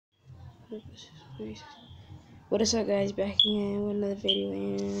What is up, guys? Back again with another video,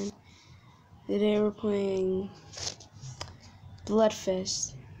 and today we're playing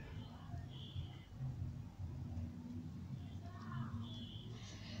Bloodfest.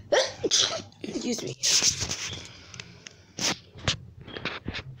 Excuse me.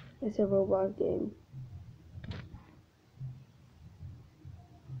 It's a Roblox game.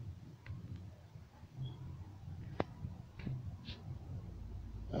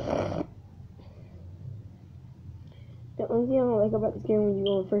 The only thing I don't like about this game when you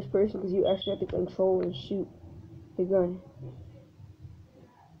go in first person because you actually have to control and shoot the gun.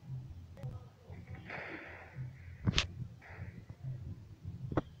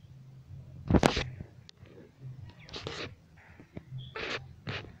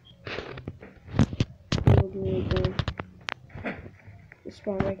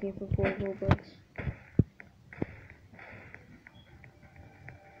 Spawn back in for 4 Robux.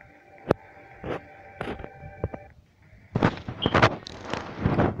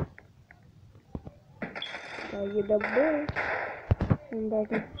 Get the boy. I'm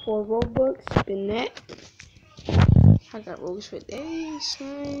back in 4 Robux. Spin that. I got Robux for days,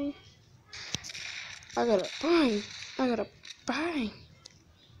 man. I gotta buy.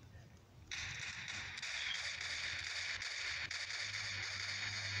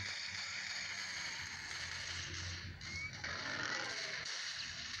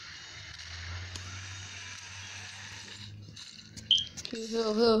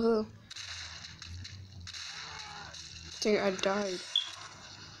 Hill. I think I died.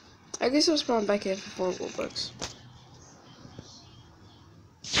 I guess I'll spawn back in for 4 Robux.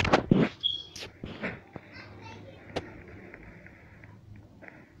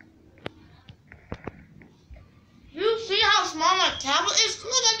 You see how small my tablet is?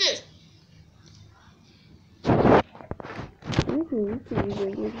 Look at this. You can use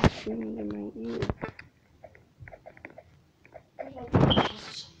your ear screaming in my ear.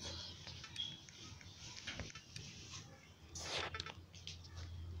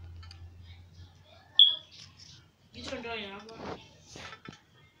 You turned on your number.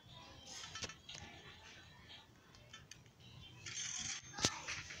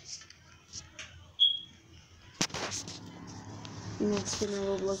 Let's spin a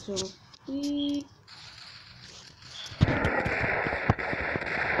Roblox on. Whee!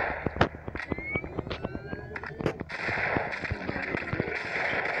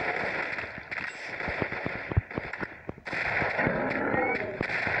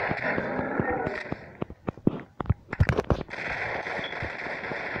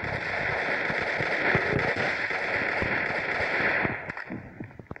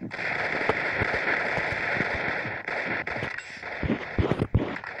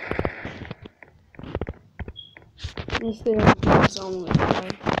 Instead of this only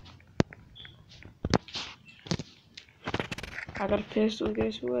I got a pistol,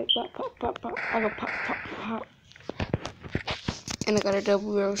 guess what? Pop. I got pop. And I got a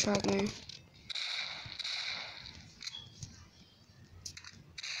double barrel shotgun.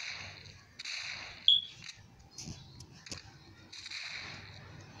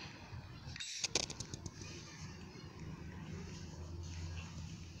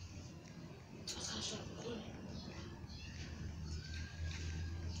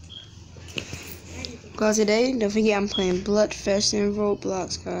 Cause today, don't forget I'm playing Bloodfest and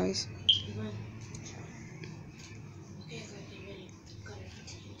Roblox, guys.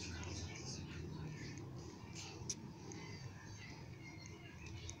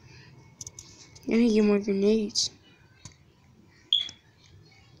 I need to get more grenades.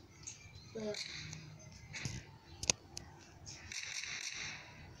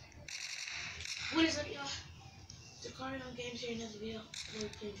 What is up, y'all? The Cardio Games here, another video.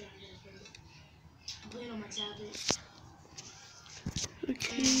 I'm playing on my tablet.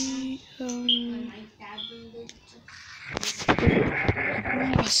 Okay, My tablet.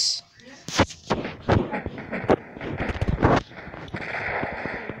 yes.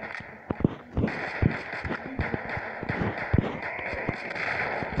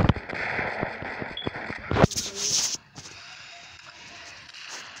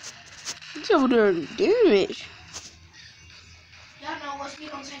 What's over there doing damage? Y'all know what we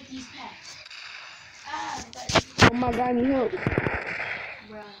don't take these packs. Oh my god, I need help.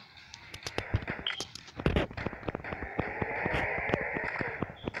 Bruh.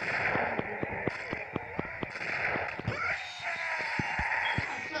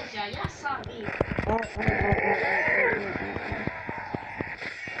 Look, y'all saw me.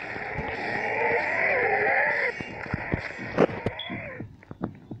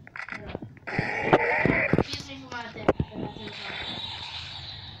 Excuse me for my death.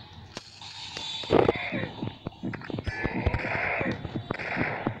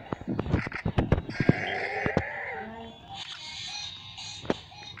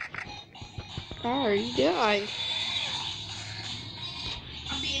 you died.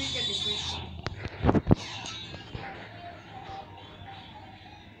 I'm being the first time.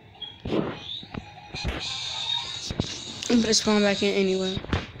 I'm gonna spawn back in anyway.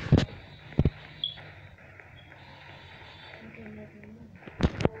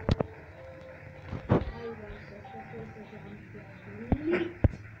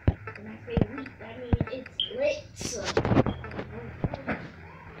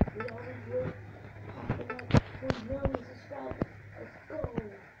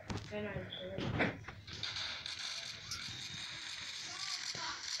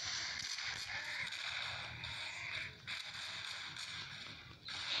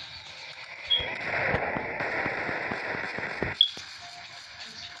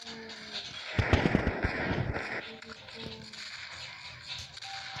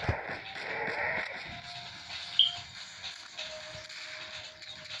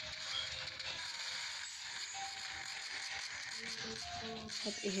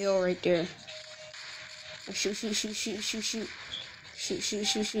 Up the hill right there. Shoot, shoot, shoot, shoot, shoot, shoot. Shoot, shoot,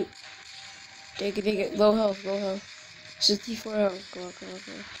 shoot, shoot. Take it, take it. Low health, low health. 64 health. Go, go,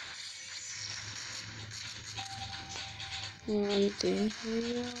 go. What the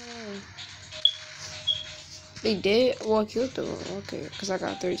hell? They did? Well, I killed them. Okay, because I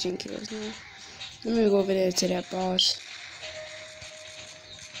got 13 kills now. Let me go over there to that boss.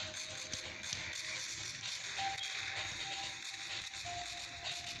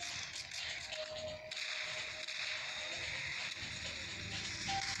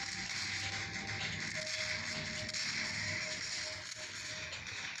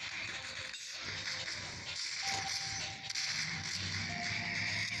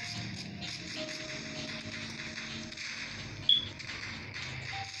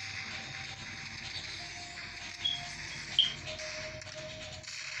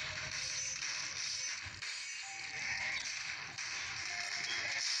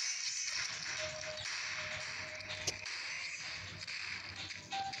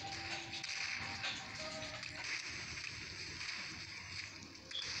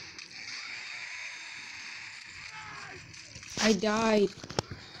 I died.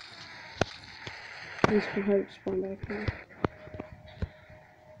 Please hurt spawn back here.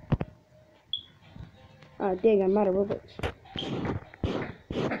 Ah, dang, I'm out of Roblox.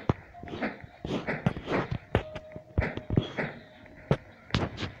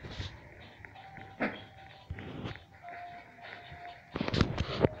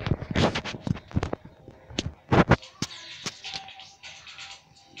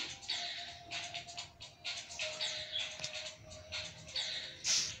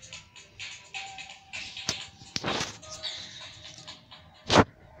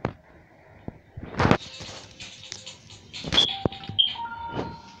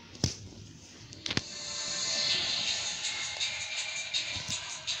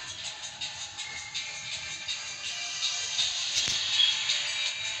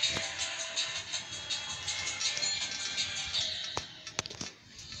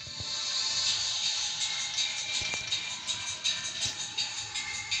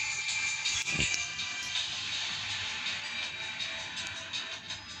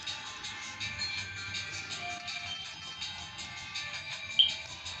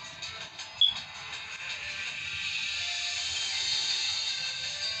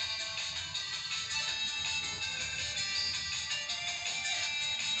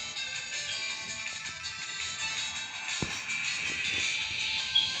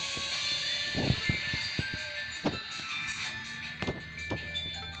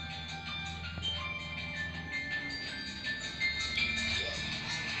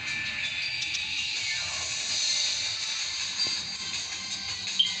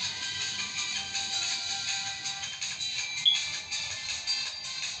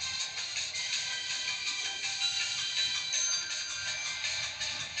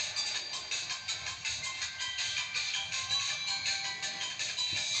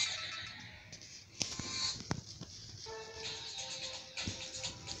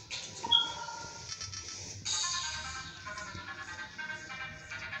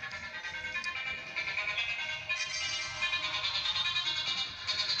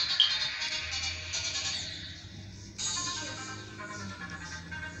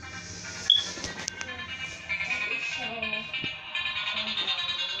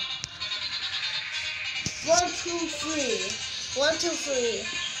 One, two, three. One, two, three.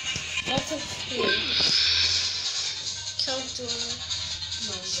 One, two, three. Count to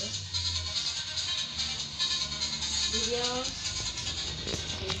number. Video.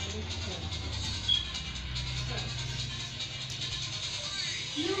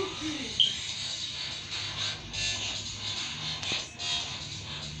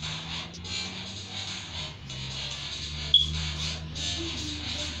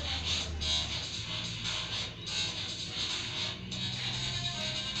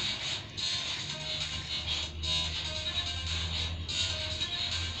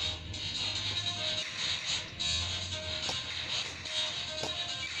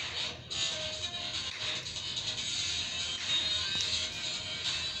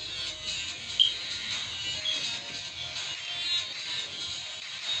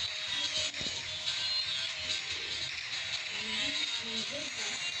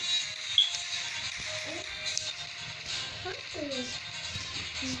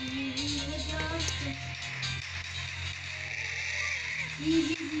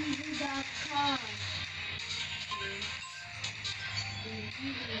 Easybeaver.com.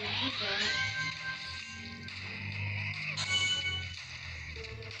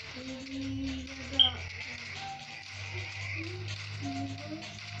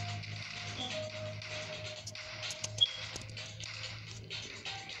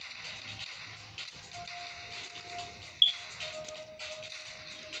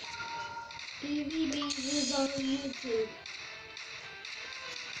 Easybeavers on YouTube.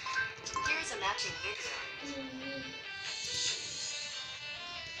 Here's a matching video.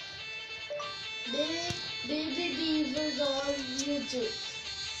 Baby beavers on YouTube.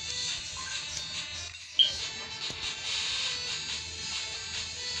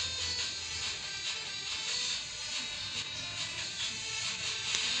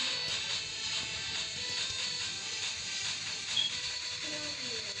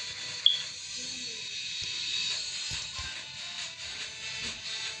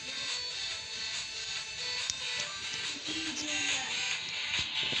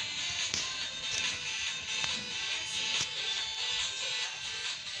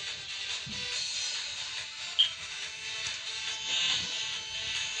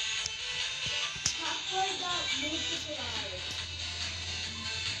 Popcorn got multiplied.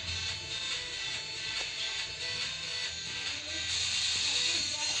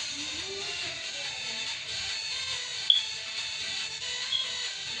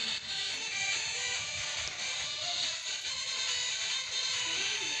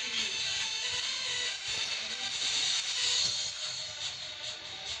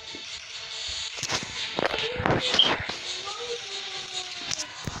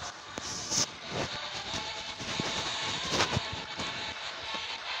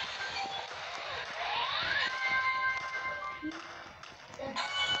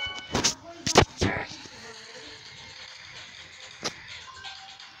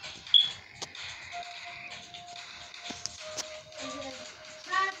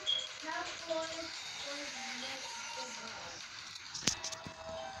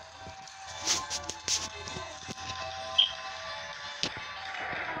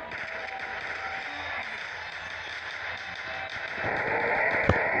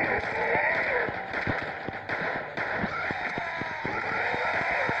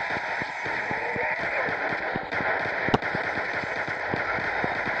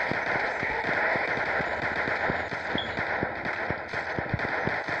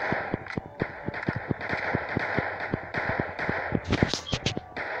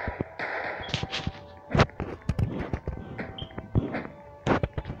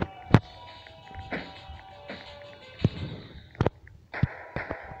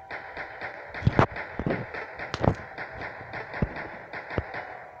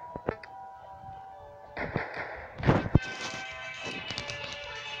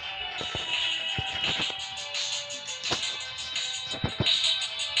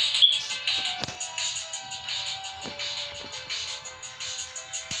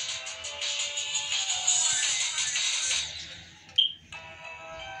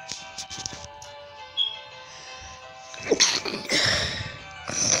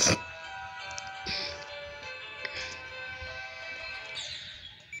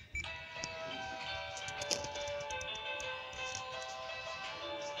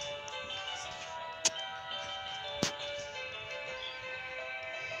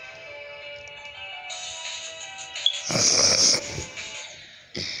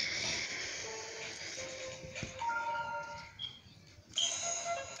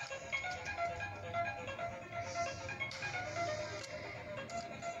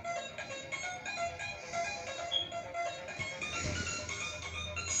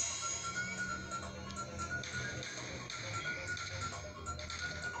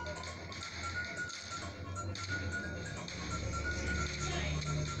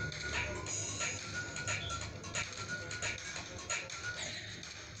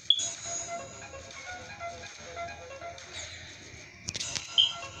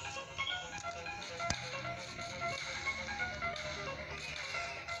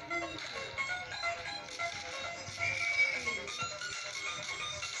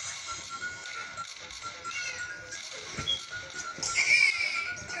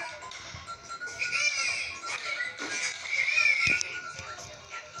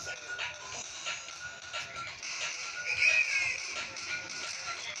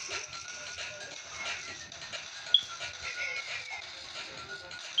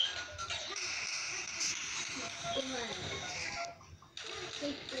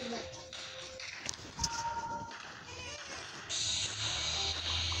 Take the back.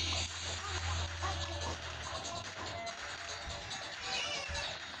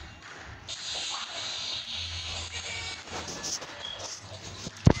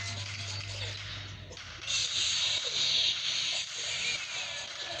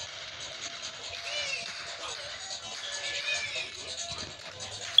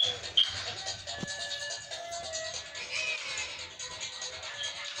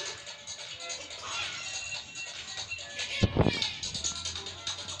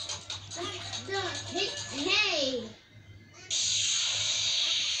 Hey!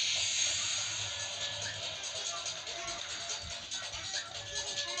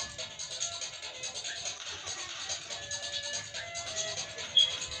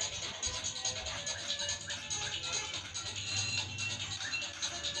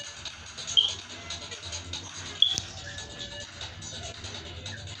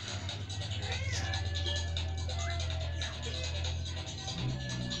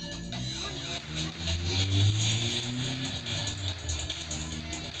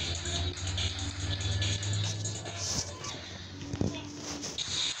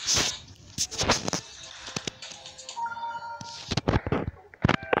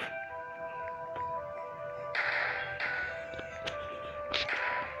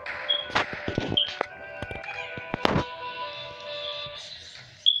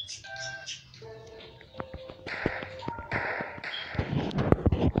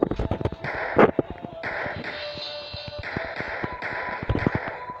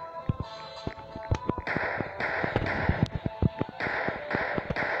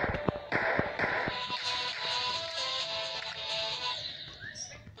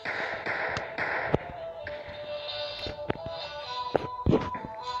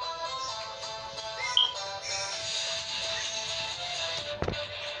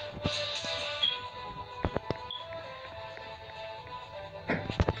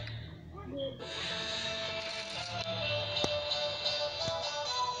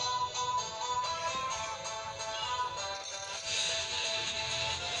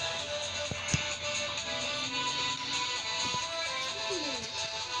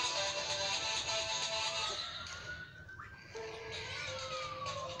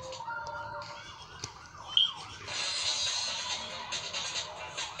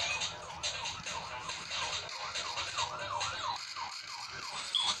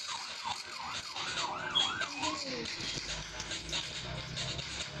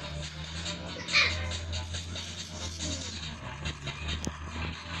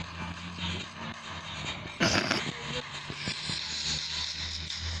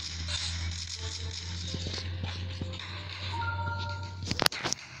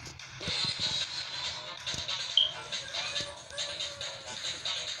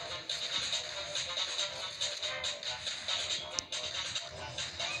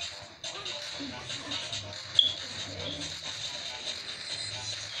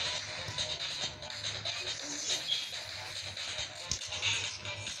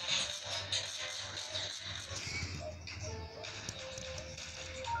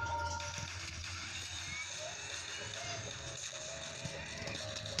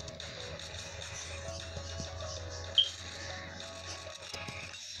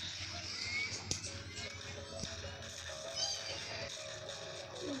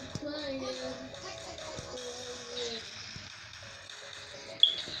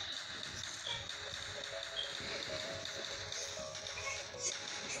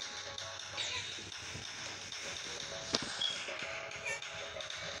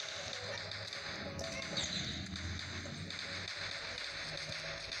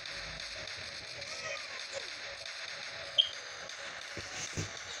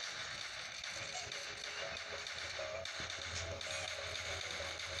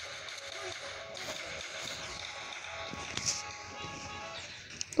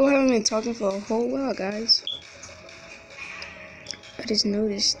 Oh, I haven't been talking for a whole while, guys. I just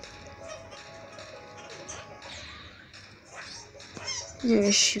noticed. You're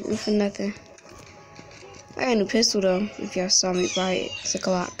just shooting for nothing. I got a new pistol though, if y'all saw me buy it. It's a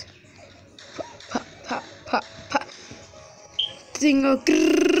Glock. Pop, pop, pop, pop. Dingo,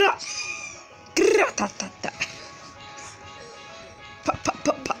 grrrra. Grrrra, ta, ta, ta. Pop, pop,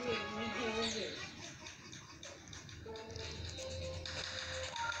 pop, pop.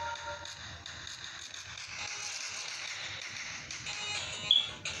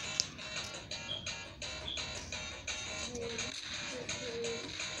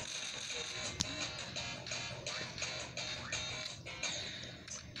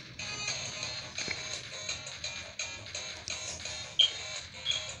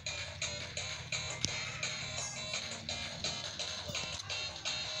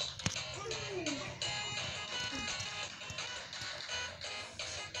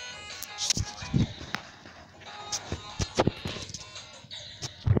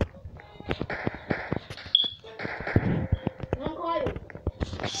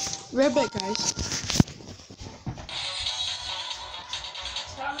 Right back, guys.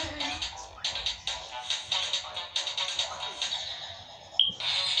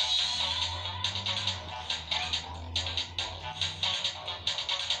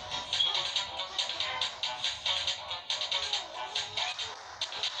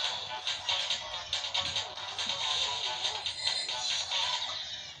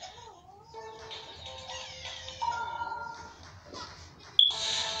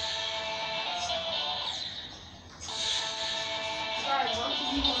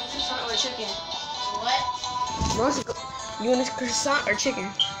 Croissant or chicken? What? You want a croissant or chicken?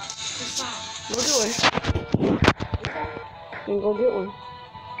 Croissant. Go get one. Then go get one.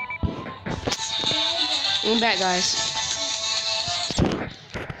 I'm back, guys.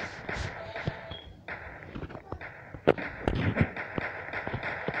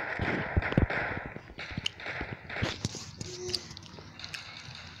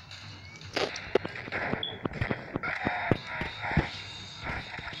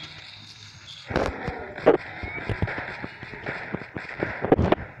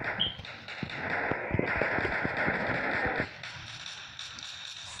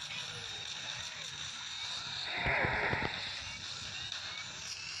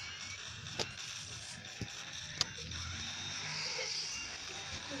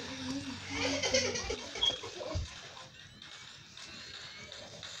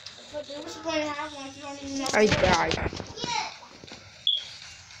 But what's the point of having one if you don't even know? I died.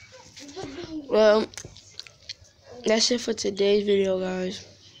 Well, that's it for today's video, guys.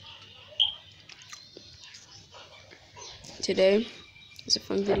 Today is a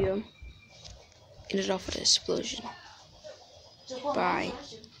fun video. Ended off with an explosion. Bye.